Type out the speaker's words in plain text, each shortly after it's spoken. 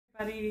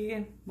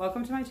Everybody,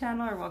 welcome to my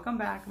channel or welcome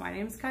back. My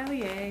name is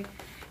Kylie.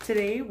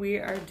 Today we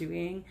are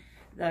doing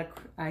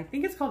I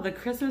think it's called the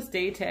Christmas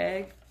Day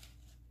tag,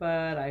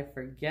 but I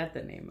forget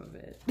the name of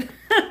it.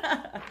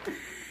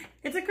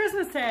 It's a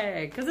Christmas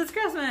tag because it's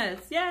Christmas.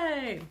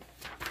 Yay!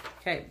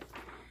 Okay.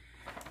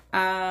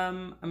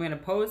 I'm gonna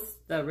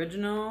post the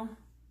original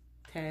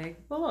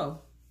tag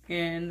below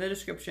in the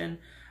description,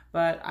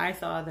 but I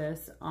saw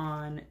this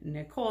on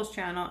Nicole's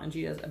channel and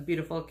she does a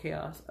beautiful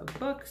chaos of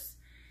books.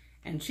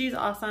 And she's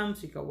awesome,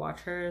 so you can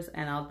watch hers,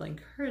 and I'll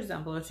link hers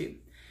down below too.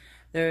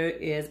 There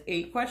is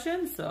 8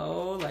 questions,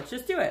 so let's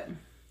just do it.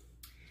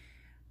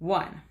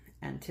 1,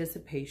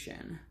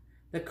 anticipation.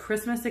 The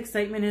Christmas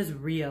excitement is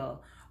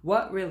real.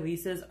 What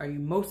releases are you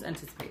most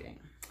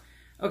anticipating?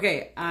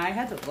 Okay, I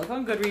had to look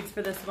on Goodreads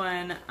for this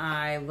one.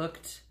 I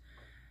looked,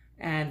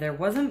 and there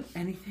wasn't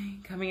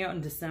anything coming out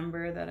in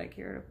December that I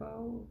cared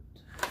about.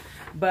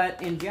 But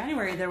in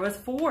January, there was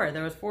 4.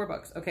 There was 4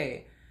 books.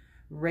 Okay,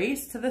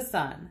 Race to the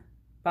Sun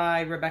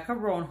by Rebecca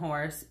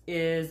Roanhorse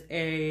is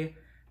a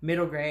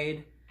middle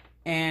grade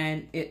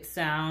and it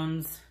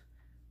sounds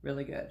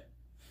really good.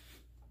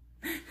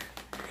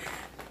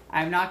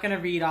 I'm not going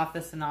to read off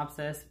the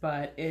synopsis,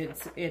 but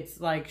it's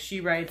like she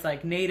writes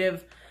like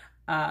native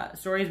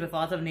stories with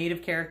lots of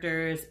native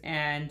characters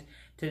and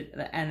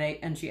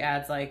she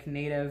adds like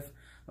native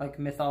like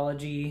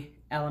mythology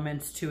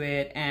elements to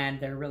it, and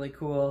they're really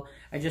cool.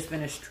 I just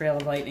finished Trail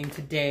of Lightning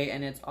today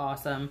and it's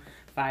awesome.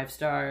 5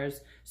 stars.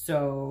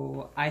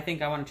 So I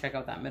think I want to check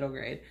out that middle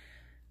grade.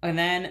 And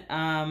then,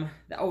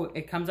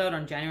 it comes out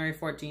on January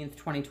 14th,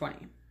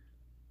 2020.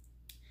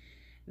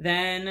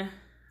 Then,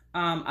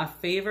 A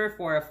Favor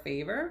for a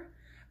Favor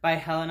by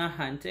Helena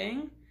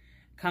Hunting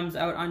comes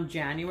out on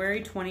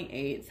January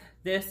 28th.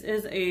 This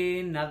is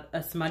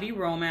a smutty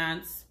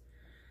romance.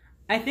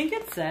 I think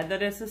it said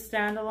that it's a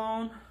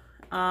standalone,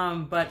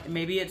 but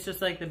maybe it's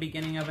just like the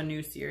beginning of a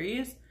new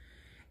series.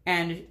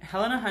 And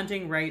Helena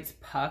Hunting writes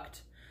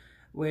Pucked,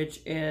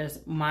 which is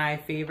my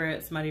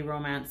favorite smutty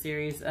romance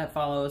series that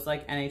follows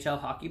like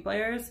NHL hockey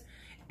players.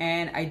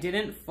 And I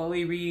didn't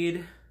fully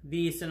read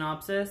the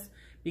synopsis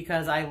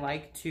because I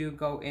like to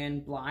go in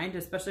blind,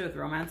 especially with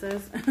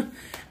romances.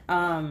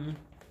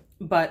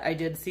 But I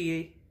did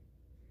see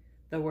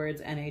the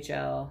words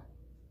NHL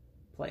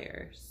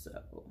players,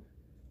 so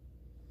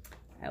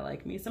I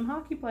like me some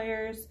hockey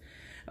players.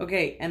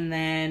 Okay, and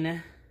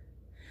then,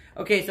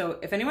 okay, so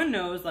if anyone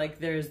knows, like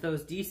there's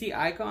those DC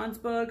Icons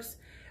books,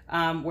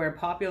 where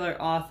popular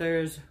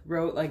authors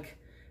wrote like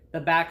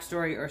the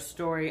backstory or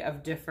story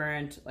of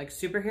different like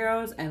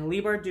superheroes, and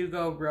Leigh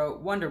Bardugo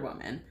wrote Wonder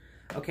Woman,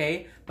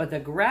 okay? But the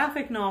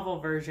graphic novel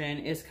version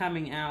is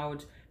coming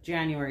out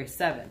January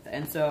 7th.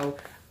 And so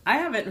I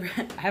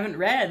haven't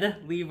read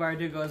Leigh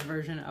Bardugo's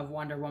version of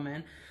Wonder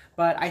Woman,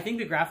 but I think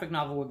the graphic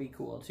novel would be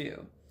cool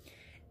too.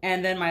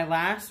 And then my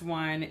last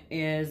one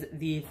is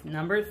the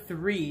number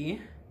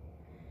 3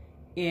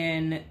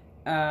 in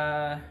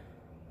The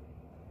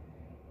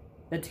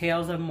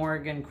Tales of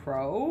Morgan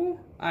Crow.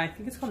 I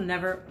think it's called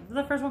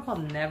the first one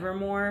called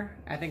Nevermore.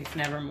 I think it's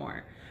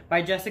Nevermore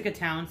by Jessica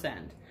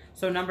Townsend.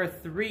 So number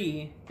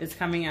 3 is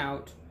coming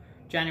out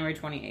January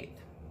 28th.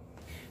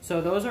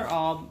 So those are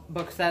all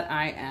books that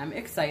I am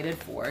excited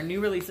for. New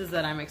releases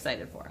that I'm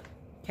excited for.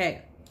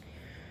 Okay.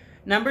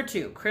 Number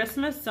 2,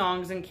 Christmas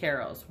Songs and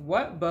Carols.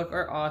 What book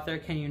or author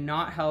can you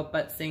not help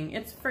but sing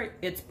its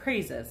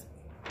praises?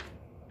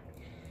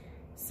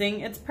 Sing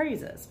its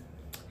praises.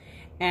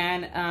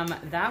 And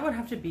that would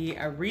have to be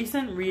a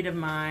recent read of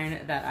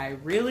mine that I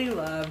really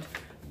loved,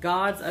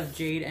 Gods of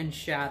Jade and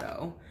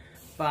Shadow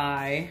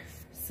by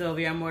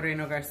Silvia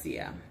Moreno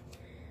Garcia.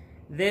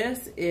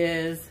 This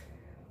is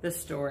the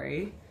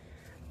story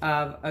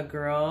of a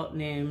girl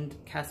named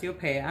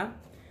Cassiopeia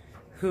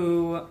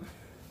who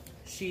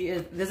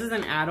this is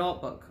an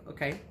adult book,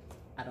 okay?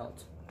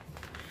 Adult.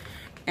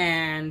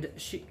 And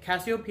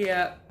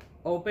Cassiopeia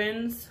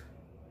opens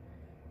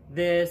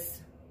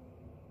this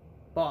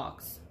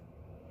box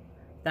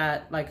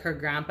that like her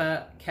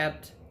grandpa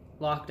kept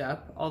locked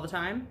up all the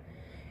time.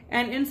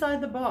 And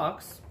inside the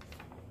box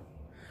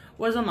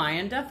was a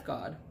Mayan death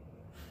god.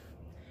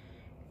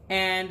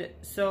 And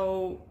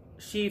so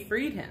she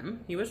freed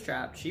him. He was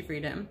trapped. She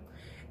freed him.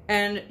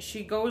 And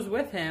she goes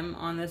with him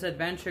on this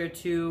adventure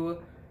to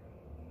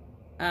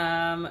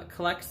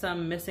collect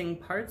some missing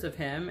parts of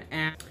him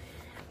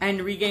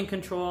and regain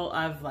control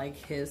of like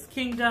his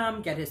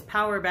kingdom, get his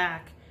power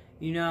back,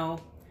 you know.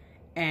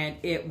 And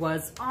it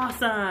was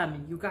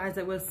awesome. You guys,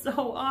 it was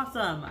so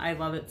awesome. I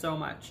love it so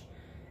much.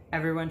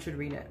 Everyone should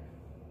read it.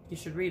 You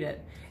should read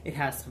it. It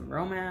has some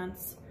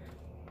romance.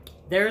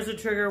 There's a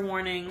trigger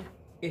warning.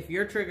 If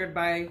you're triggered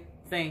by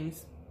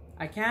things,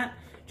 I can't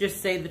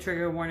just say the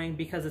trigger warning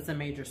because it's a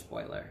major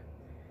spoiler.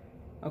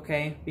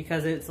 Okay?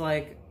 Because it's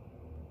like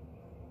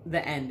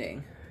the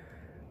ending.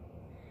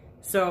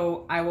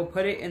 So I will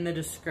put it in the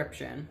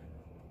description.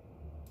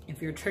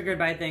 If you're triggered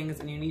by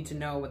things and you need to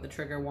know what the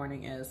trigger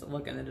warning is,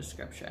 look in the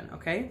description,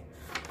 okay?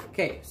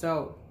 Okay,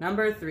 so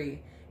number 3,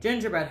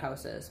 Gingerbread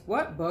Houses.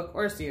 What book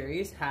or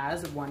series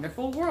has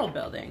wonderful world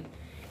building?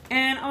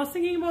 And I was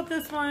thinking about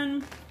this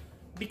one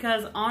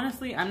because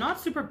honestly, I'm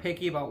not super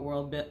picky about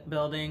world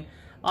building.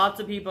 Lots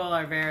of people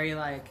are very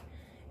like,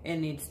 it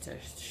needs to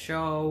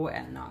show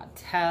and not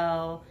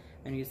tell.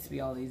 There needs to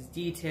be all these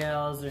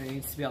details. There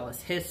needs to be all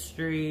this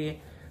history.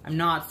 I'm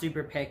not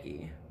super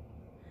picky.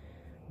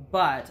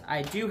 But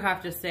I do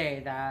have to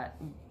say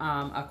that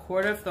A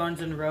Court of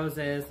Thorns and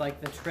Roses, like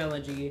the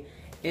trilogy,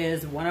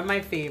 is one of my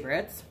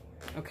favorites,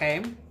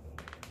 okay?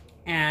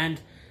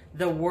 And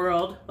the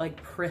world,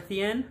 like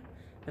Prithian,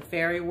 the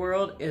fairy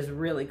world, is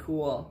really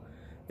cool.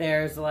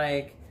 There's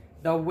like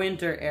the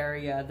winter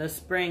area, the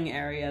spring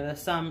area, the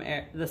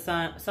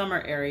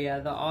summer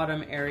area, the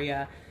autumn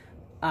area,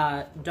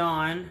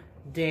 dawn,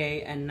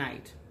 day, and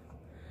night.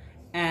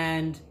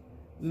 And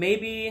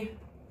maybe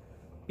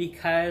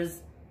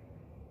because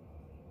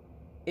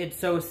it's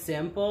so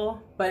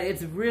simple, but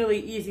it's really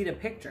easy to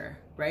picture,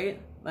 right?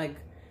 Like,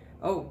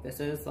 oh, this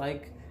is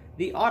like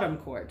the autumn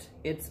court.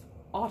 It's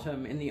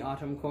autumn in the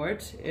autumn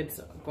court. It's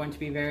going to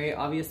be very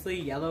obviously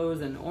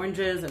yellows and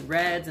oranges and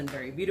reds and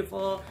very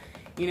beautiful,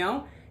 you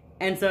know?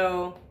 And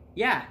so,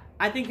 yeah,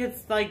 I think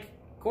it's like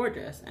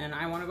gorgeous and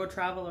I want to go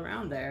travel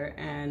around there.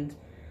 And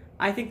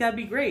I think that'd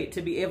be great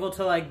to be able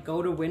to like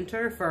go to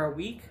winter for a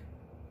week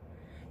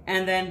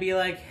and then be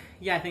like,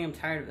 yeah, I think I'm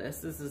tired of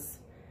this.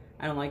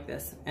 I don't like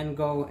this, and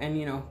go and,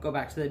 you know, go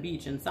back to the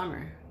beach in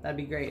summer. That'd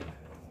be great.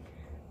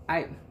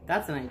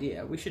 That's an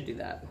idea. We should do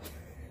that.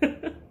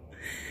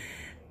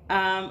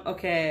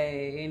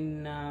 Okay,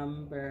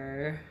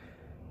 number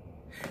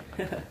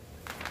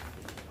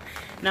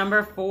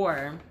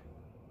 4,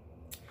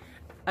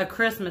 A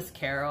Christmas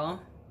Carol.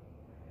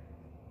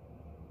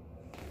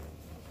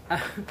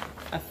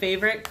 A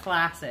favorite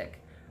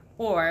classic,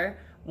 or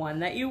one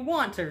that you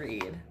want to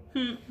read.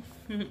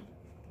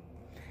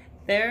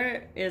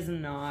 There is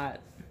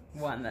not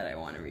one that I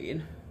want to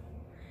read.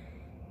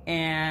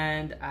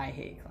 And I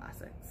hate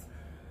classics.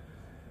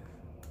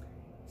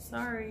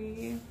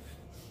 Sorry.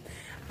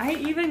 I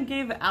even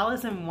gave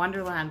Alice in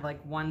Wonderland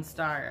like 1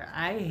 star.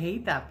 I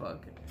hate that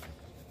book.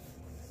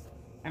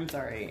 I'm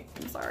sorry.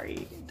 I'm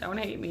sorry. Don't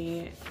hate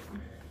me.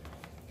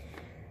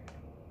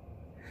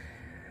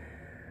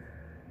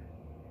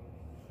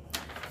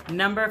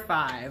 Number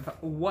 5.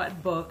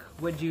 What book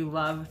would you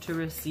love to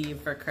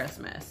receive for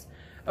Christmas?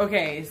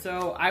 Okay,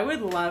 so I would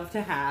love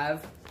to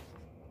have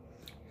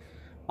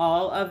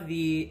all of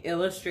the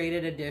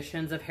illustrated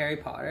editions of Harry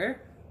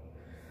Potter.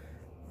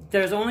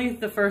 There's only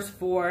the first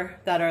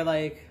 4 that are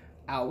like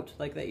out,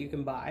 like that you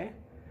can buy.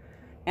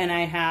 And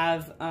I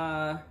have,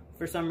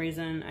 for some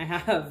reason, I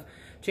have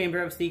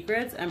Chamber of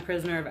Secrets and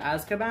Prisoner of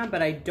Azkaban,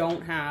 but I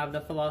don't have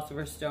the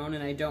Philosopher's Stone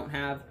and I don't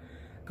have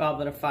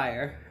Goblet of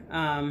Fire.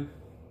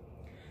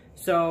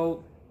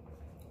 So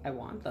I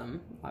want them,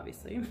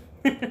 obviously.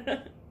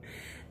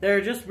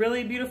 They're just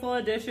really beautiful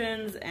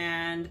editions,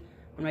 and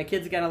when my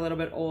kids get a little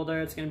bit older,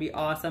 it's going to be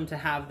awesome to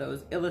have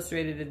those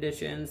illustrated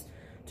editions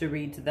to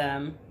read to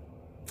them.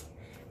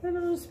 And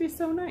it'll just be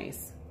so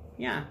nice.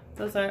 Yeah,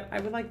 I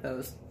would like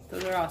those.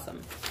 Those are awesome.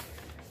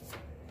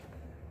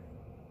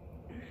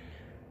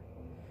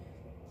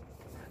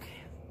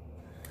 Okay.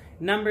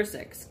 Number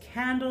 6,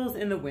 candles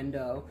in the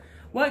window.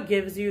 What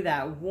gives you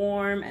that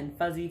warm and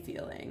fuzzy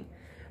feeling?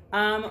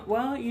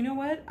 Well, you know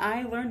what?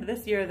 I learned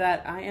this year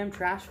that I am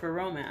trash for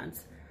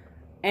romance.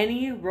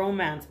 Any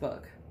romance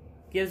book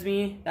gives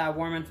me that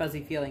warm and fuzzy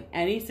feeling.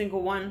 Any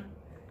single one.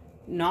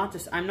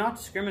 I'm not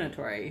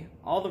discriminatory.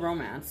 All the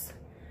romance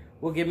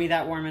will give me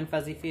that warm and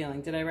fuzzy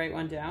feeling. Did I write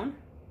one down?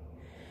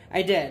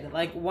 I did.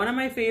 Like, one of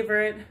my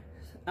favorite,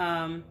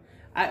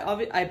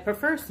 I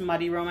prefer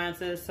smutty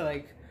romances, so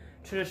like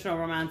traditional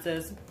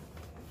romances.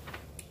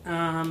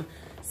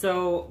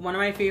 So one of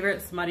my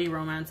favorite smutty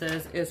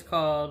romances is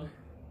called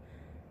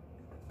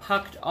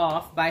Pucked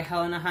Off by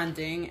Helena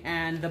Hunting,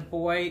 and the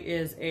boy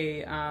is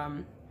a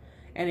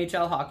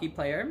NHL hockey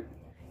player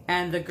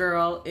and the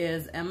girl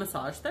is a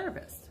massage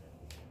therapist.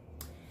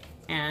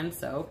 And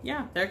so,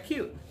 yeah, they're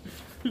cute.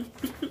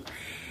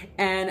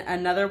 And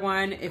another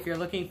one, if you're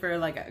looking for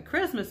like a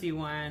Christmassy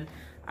one,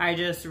 I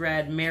just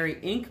read Merry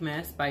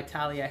Inkmas by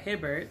Talia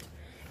Hibbert,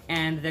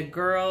 and the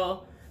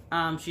girl,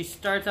 she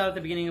starts out at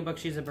the beginning of the book,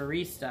 she's a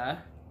barista,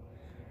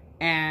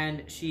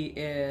 and she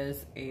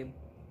is a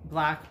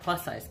Black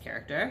plus-size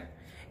character,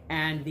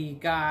 and the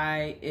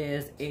guy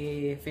is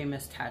a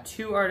famous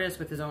tattoo artist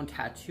with his own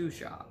tattoo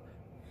shop,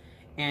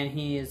 and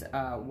he's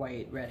a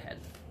white redhead.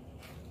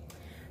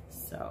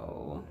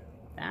 So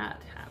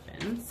that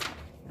happens.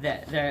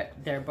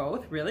 They're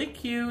both really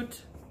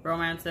cute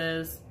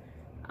romances.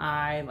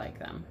 I like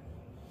them.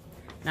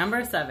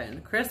 Number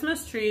 7,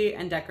 Christmas tree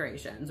and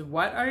decorations.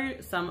 What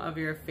are some of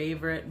your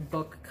favorite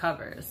book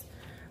covers?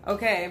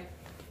 Okay,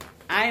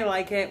 I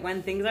like it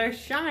when things are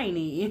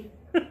shiny.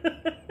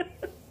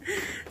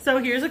 So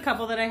here's a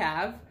couple that I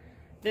have.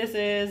 This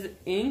is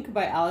Ink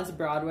by Alice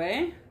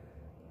Broadway.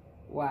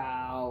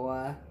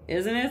 Wow,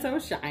 isn't it so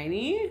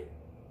shiny?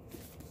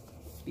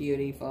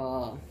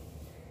 Beautiful.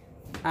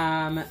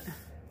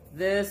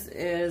 This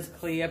is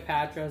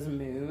Cleopatra's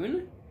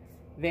Moon.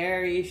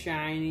 Very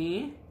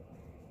shiny.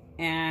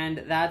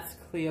 And that's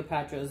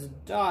Cleopatra's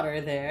daughter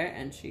there,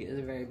 and she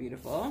is very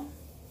beautiful.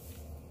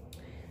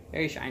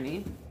 Very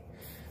shiny.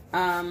 Do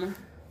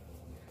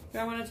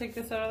I want to take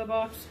this out of the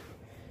box?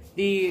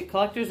 The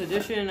collector's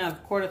edition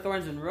of Court of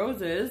Thorns and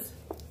Roses.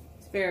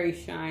 It's very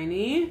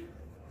shiny.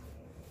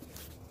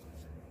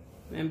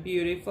 And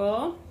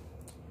beautiful.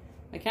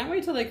 I can't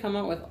wait till they come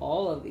out with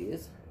all of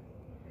these.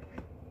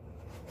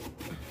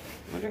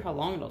 I wonder how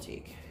long it'll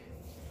take.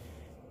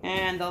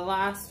 And the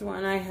last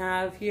one I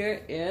have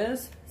here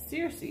is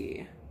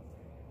Circe.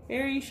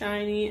 Very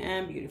shiny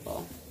and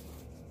beautiful.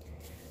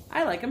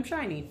 I like them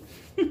shiny.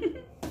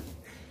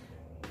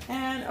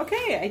 And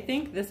okay, I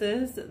think this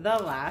is the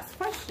last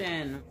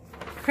question.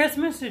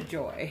 Christmas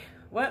joy.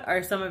 What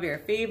are some of your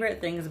favorite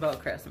things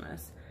about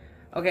Christmas?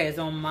 Okay,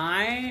 so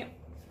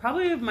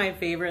probably my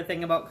favorite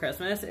thing about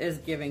Christmas is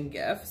giving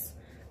gifts.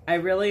 I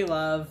really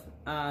love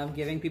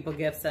giving people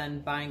gifts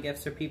and buying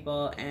gifts for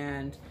people,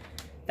 and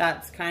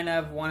that's kind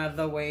of one of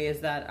the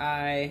ways that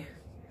I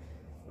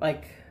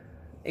like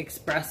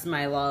express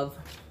my love,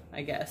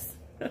 I guess.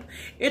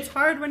 It's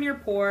hard when you're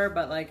poor,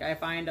 but like I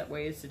find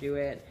ways to do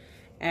it.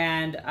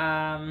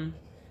 And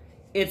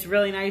it's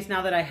really nice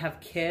now that I have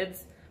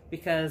kids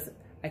because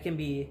I can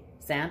be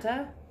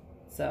Santa.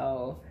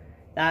 So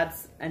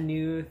that's a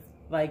new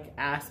like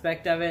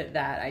aspect of it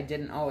that I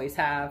didn't always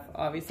have,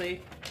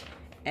 obviously.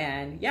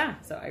 And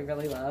yeah, so I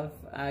really love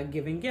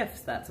giving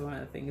gifts. That's one of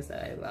the things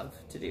that I love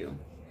to do.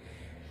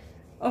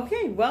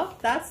 Okay, well,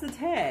 that's the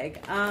tag.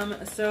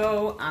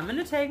 So I'm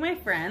gonna tag my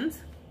friends.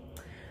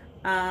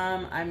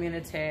 I'm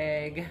gonna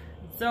tag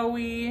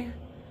Zoe.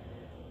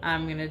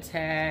 I'm gonna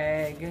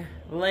tag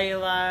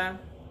Layla.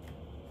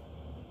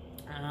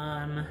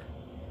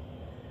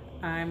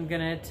 I'm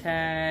gonna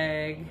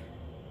tag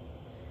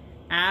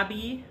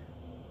Abby.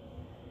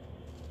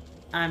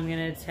 I'm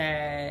gonna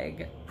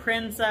tag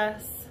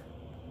Princess.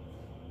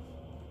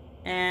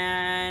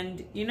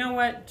 And you know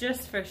what?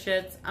 Just for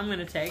shits, I'm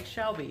gonna tag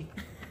Shelby.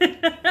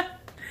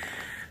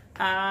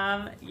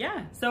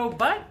 Yeah, so,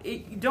 but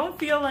don't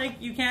feel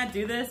like you can't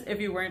do this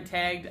if you weren't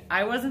tagged.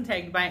 I wasn't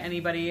tagged by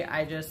anybody.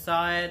 I just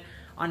saw it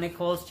on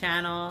Nicole's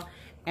channel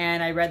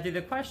and I read through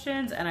the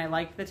questions and I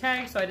liked the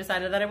tag, so I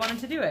decided that I wanted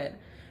to do it.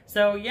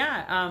 So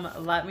yeah,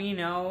 let me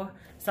know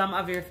some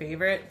of your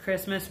favorite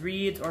Christmas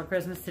reads or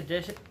Christmas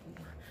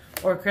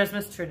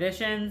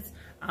traditions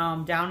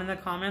down in the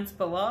comments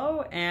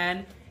below.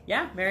 And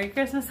yeah, Merry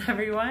Christmas,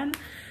 everyone.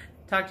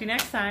 Talk to you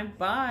next time.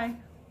 Bye.